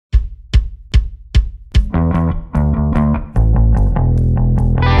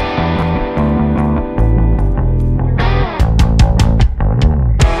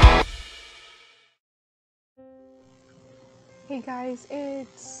guys,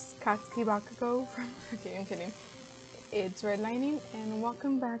 it's Katsuki Bakugo from okay, I'm kidding. It's Redlining and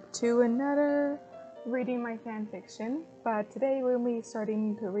welcome back to another reading my fanfiction. But today we'll be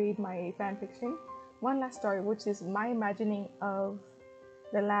starting to read my fanfiction, one last story, which is my imagining of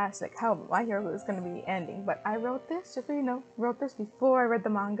the last, like how my hero is gonna be ending. But I wrote this, just so you know, wrote this before I read the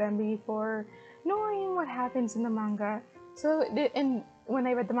manga and before knowing what happens in the manga. So and when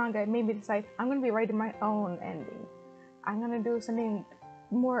I read the manga, it made me decide I'm gonna be writing my own ending. I'm gonna do something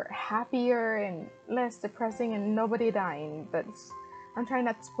more happier and less depressing and nobody dying, but I'm trying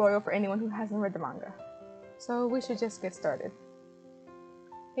not to spoil for anyone who hasn't read the manga. So we should just get started.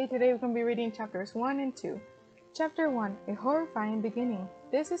 Okay, today we're gonna be reading chapters 1 and 2. Chapter 1, A Horrifying Beginning.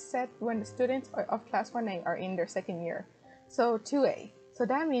 This is set when the students of Class 1A are in their second year. So 2A. So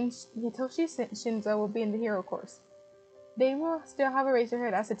that means Hitoshi Shinzo will be in the hero course. They will still have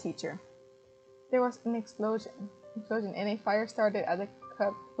Eraserhead as a teacher. There was an explosion and a fire started at the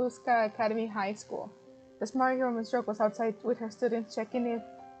Kabuska Academy High School. The smart hero Miss Joke was outside with her students checking if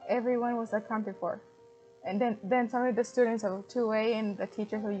everyone was accounted for. And then some of the students of 2A and the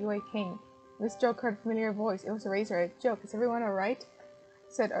teachers of UA came. Miss Joke heard a familiar voice. It was Eraserhead. Joke, is everyone alright?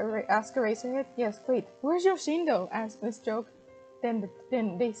 Asked Eraserhead. Yes, wait, where's Yoshindo? Asked Miss Joke. Then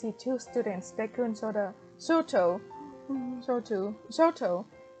they see two students, Deku and Shoto.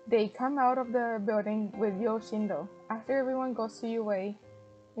 They come out of the building with Yoshindo. After everyone goes to UA,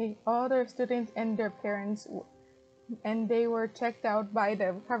 all their students and their parents, and they were checked out by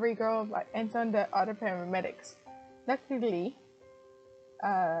the recovery girl and some of the other paramedics. Luckily,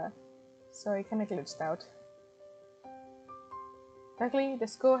 sorry, kinda glitched out. Luckily, the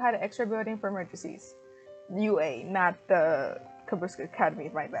school had an extra building for emergencies. UA, not the Kabuska Academy,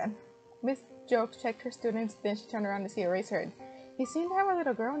 my bad. Miss Joke checked her students, then she turned around to see Eraserhead. He seemed to have a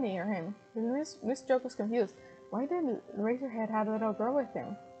little girl near him. Miss Joke was confused. Why did Eraserhead have a little girl with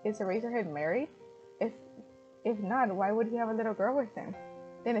him? Is Eraserhead married? If not, why would he have a little girl with him?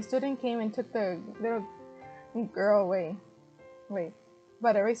 Then a student came and took the little girl away.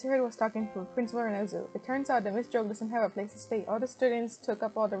 But Eraserhead was talking to Principal Renezu. It turns out that Miss Joke doesn't have a place to stay. All the students took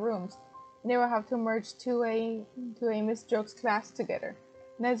up all the rooms. They will have to merge to a Miss Joke's class together.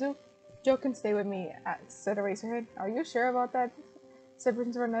 Nezu, Joke can stay with me, said Eraserhead. Are you sure about that? Said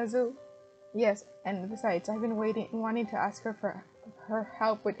Principal Nezu. Yes, and besides, I've been wanting to ask her for her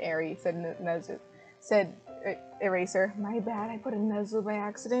help with Eri, said Nezu. Said Eraser. My bad, I put a Nezu by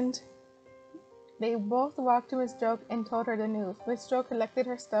accident. They both walked to Miss Joke and told her the news. Miss Joke collected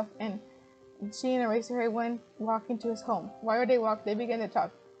her stuff and she and Eraserhead went walking to his home. While they walked, they began to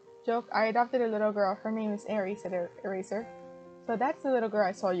talk. Joke, I adopted a little girl. Her name is Eri, said Eraser. So that's the little girl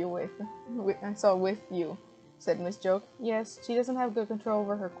I saw with you, said Miss Joke. Yes, she doesn't have good control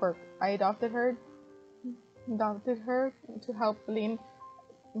over her quirk. I adopted her to help learn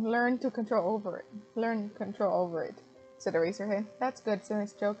control over it, said Eraserhead. That's good, said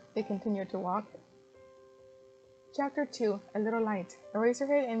Miss Joke. They continued to walk. Chapter 2, A Little Light.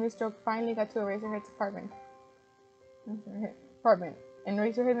 Eraserhead and Miss Joke finally got to Eraserhead's apartment. And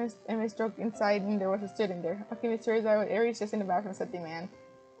Eraserhead and Miss Joke inside, and there was a student there. Okay, Mr. Aries just in the bathroom, said the man.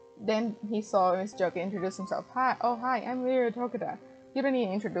 Then he saw Miss Joke and introduced himself. Hi, I'm Mirio Tokuda. You don't need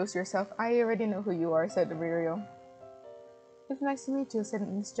to introduce yourself. I already know who you are, said Mirio. It's nice to meet you, said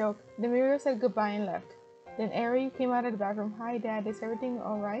Miss Joke. The Mirio said goodbye and left. Then Eri came out of the bathroom. Hi, Dad, is everything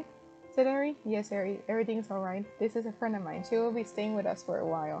alright? Said Eri. Yes, Eri, everything's alright. This is a friend of mine. She will be staying with us for a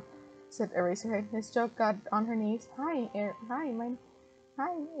while, said Eraserhead. Miss Joke got on her knees. Hi, Eri.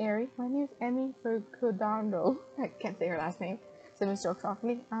 My name is Emmy Fukudando. I can't say her last name, said Miss Joke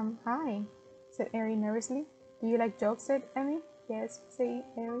softly. Hi, said Eri nervously. Do you like jokes, said Emmy. Yes, said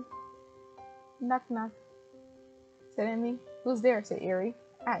Eri. Knock knock, said Emmy. Who's there, said Eri.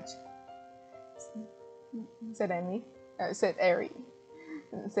 Atch, said Emmy. Said Eri.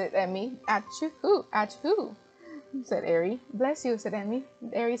 Said Emmy. Atch who, said Eri. Bless you, said Emmy.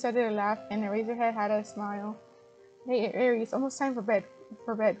 Eri started to laugh and Eraserhead had a smile. Hey Eri, it's almost time for bed.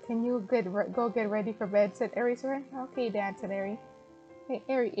 Can you go get ready for bed, said Eraserhead. Okay, Dad, said Eri. Hey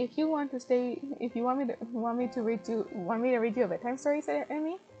Eri, if you want me to read you a bedtime story, said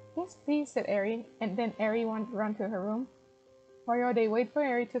Emmy. Yes, please, said Eri. And then Eri went run to her room. While they wait for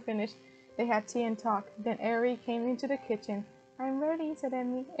Eri to finish, they had tea and talk. Then Eri came into the kitchen. I'm ready, said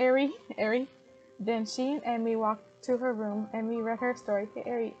Emmy. Eri. Then she and Emmy walked to her room. Emmy read her story. Hey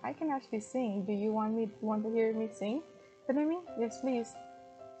Eri, I can actually sing. Do you want to hear me sing? Said Emmy. Yes, please,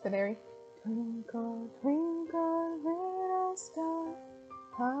 said Eri. Twinkle, twinkle, little star,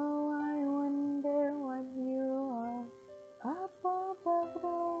 how I wonder what you are. Up above the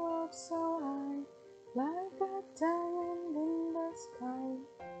world so high, like a diamond in the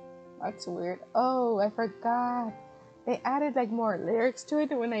sky. That's weird. Oh, I forgot. They added like more lyrics to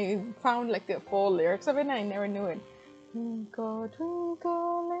it when I found like the full lyrics of it, and I never knew it. Twinkle,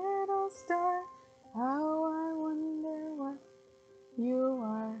 twinkle, little star, how I wonder what you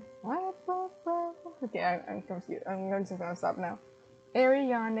are. Okay, I'm confused. I'm just gonna stop now. Ari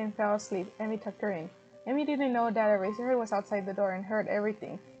yawned and fell asleep. Emmy tucked her in. Emmy didn't know that Eraserhead was outside the door and heard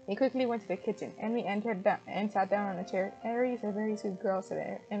everything. He quickly went to the kitchen. Emmy entered and sat down on a chair. Ari is a very sweet girl,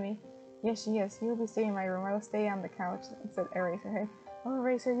 said Emmy. Yes, she is. You'll be staying in my room. I will stay on the couch, said Eraserhead. Oh,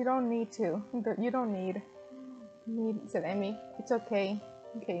 Eraser, you don't need to. You don't need, said Emmy. It's okay.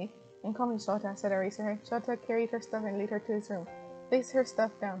 Okay. And call me Shota, said Eraserhead. Shota carried her stuff and led her to his room. Place her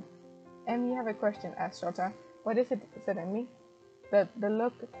stuff down. Emmy, you have a question, asked Shota. What is it, said Emmy. The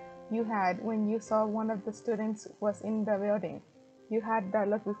look you had when you saw one of the students was in the building. You had that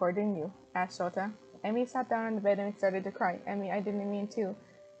look before, didn't you? Asked Shota. Emmy sat down on the bed and started to cry. Emmy, I didn't mean to,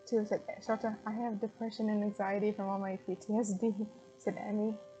 said Shota. I have depression and anxiety from all my PTSD, said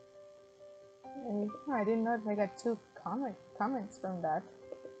Emmy. Emmy, oh, I didn't know if I got two comments from that.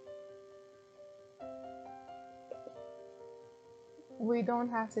 We don't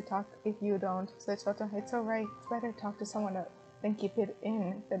have to talk if you don't, said Shota. It's alright. It's better to talk to someone else than keep it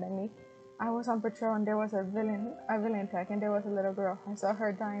in, said Emmy. I was on patrol and there was a villain attack and there was a little girl. I saw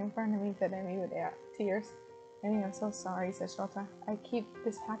her dying in front of me, said Emmy with tears. Emmy, I'm so sorry, said Shota. I keep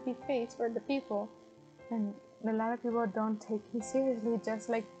this happy face for the people, and a lot of people don't take me seriously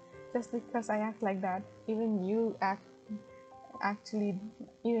just because I act like that. Even you I actually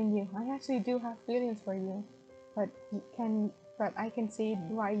do have feelings for you, but I can see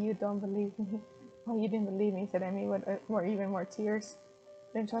why you don't believe me. Why you didn't believe me, said Emmy with even more tears.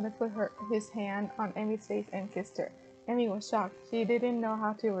 Then Shota put his hand on Emmy's face and kissed her. Emmy was shocked. She didn't know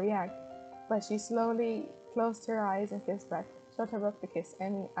how to react, but she slowly closed her eyes and kissed back. Shota broke the kiss.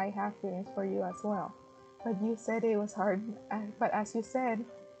 Emmy, I have feelings for you as well. But you said it was hard. But as you said,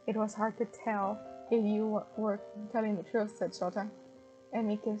 it was hard to tell if you were telling the truth, said Shota.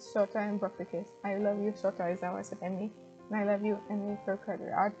 Emmy kissed Shota and broke the kiss. I love you, Shota, is that what said Emmy. And I love you, Emmy, for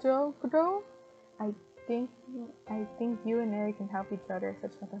Kudo. I think you and Eri can help each other,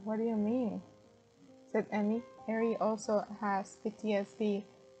 said Shota. What do you mean? Said Emmy. Eri also has PTSD,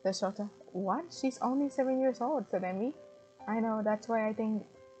 said Shota. What? She's only 7 years old, said Emmy. I know, that's why I think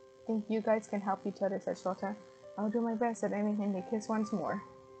you guys can help each other, said Shota. I'll do my best, said Emmy, and they kiss once more.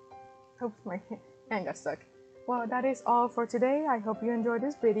 Oops, my hand got stuck. Well, that is all for today. I hope you enjoyed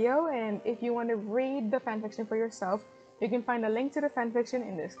this video, and if you want to read the fanfiction for yourself, you can find a link to the fanfiction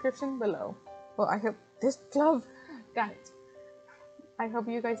in the description below. Well, I hope this glove got it. I hope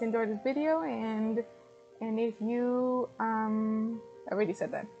you guys enjoyed this video, and if you I already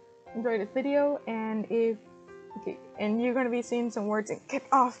said that. Enjoy this video, and and you're gonna be seeing some words and get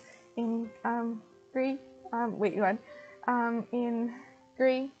off in 3 wait, what? In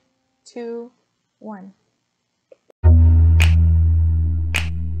 3, 2, 1.